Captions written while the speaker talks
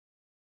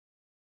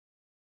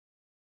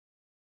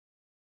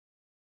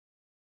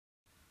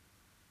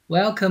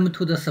Welcome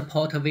to the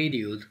support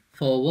videos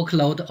for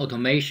workload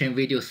automation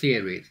video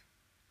series.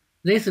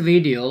 This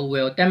video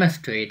will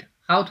demonstrate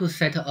how to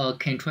set a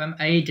control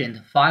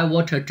agent file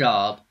watcher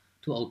job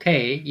to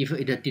OK if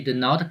it did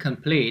not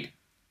complete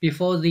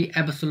before the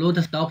absolute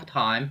stop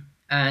time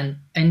and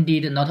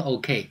ended not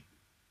OK.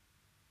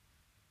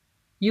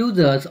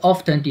 Users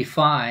often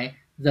define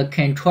the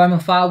control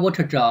file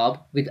watcher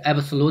job with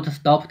absolute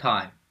stop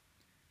time.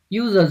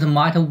 Users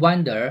might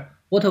wonder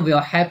what will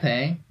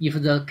happen if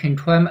the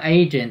control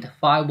agent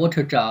file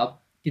watcher job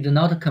did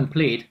not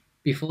complete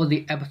before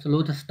the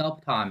absolute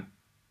stop time.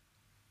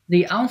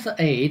 The answer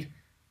is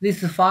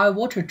this file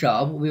watcher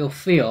job will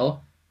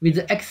fail with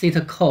the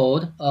exit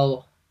code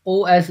of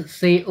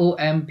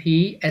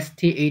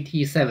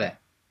OSCOMP-ST87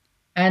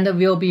 and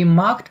will be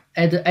marked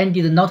as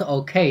ended not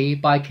OK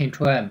by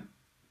control.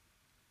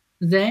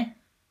 Then,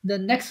 the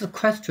next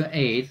question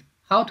is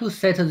how to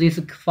set this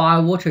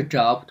file watcher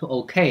job to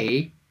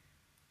OK.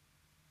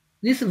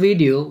 This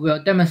video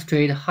will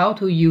demonstrate how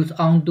to use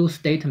undo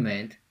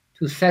statement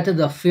to set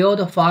the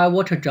failed file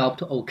watcher job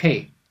to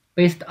OK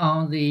based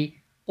on the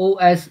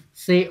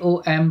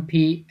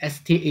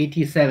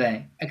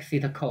OSCOMP-ST87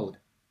 exit code.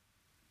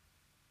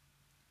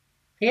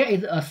 Here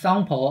is a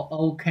sample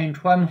of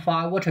control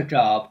file watcher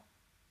job.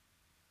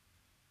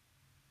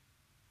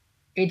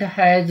 It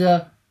has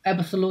the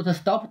absolute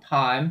stop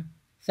time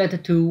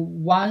set to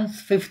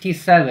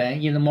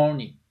 1:57 in the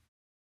morning.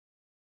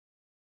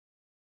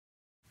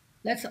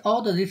 Let's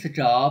order this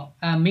job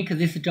and make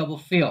this job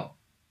fail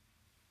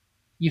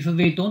if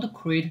we don't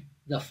create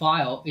the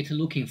file it's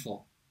looking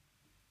for.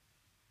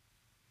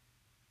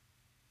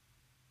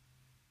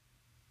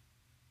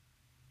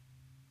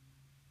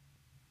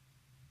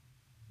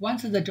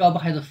 Once the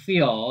job has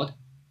failed,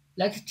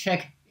 let's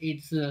check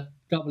its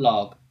job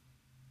log.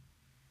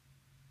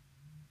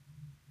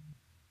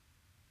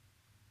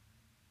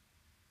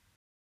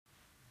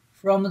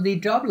 From the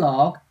job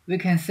log, we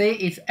can see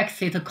its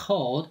exit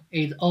code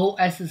is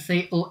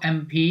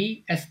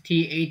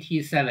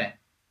OSCOMP-ST87.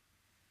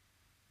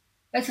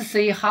 Let's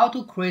see how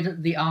to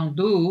create the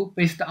undo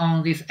based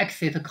on this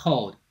exit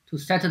code to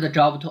set the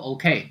job to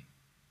OK.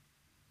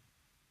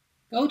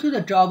 Go to the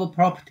job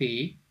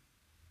property,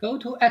 go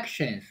to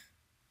Actions,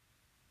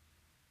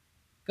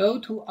 go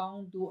to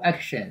Undo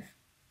Actions.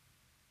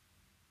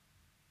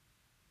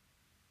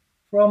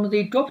 From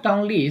the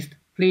drop-down list,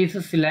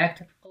 please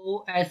select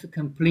OS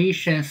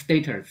completion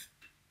status.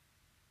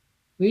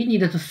 We need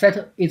to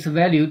set its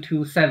value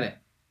to 7.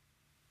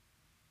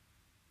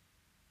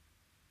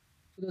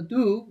 For the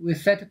do, we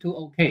set to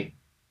OK.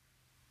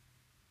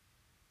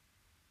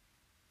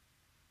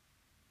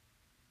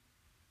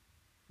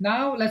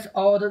 Now let's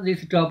order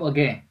this job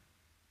again.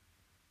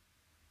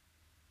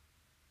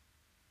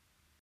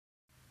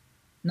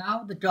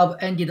 Now the job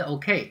ended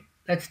OK.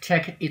 Let's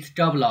check its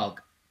job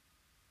log.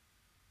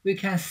 We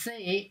can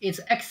see its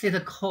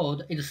exit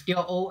code is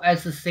still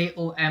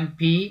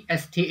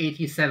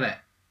OSCOMP-ST87,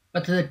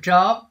 but the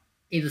job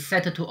is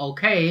set to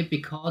OK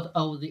because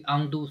of the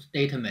undo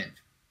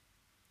statement.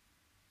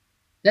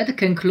 That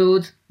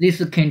concludes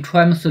this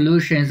Control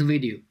Solutions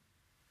video.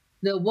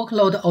 The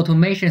Workload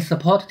Automation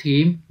Support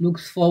team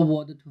looks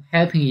forward to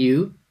helping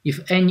you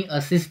if any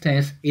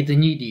assistance is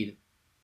needed.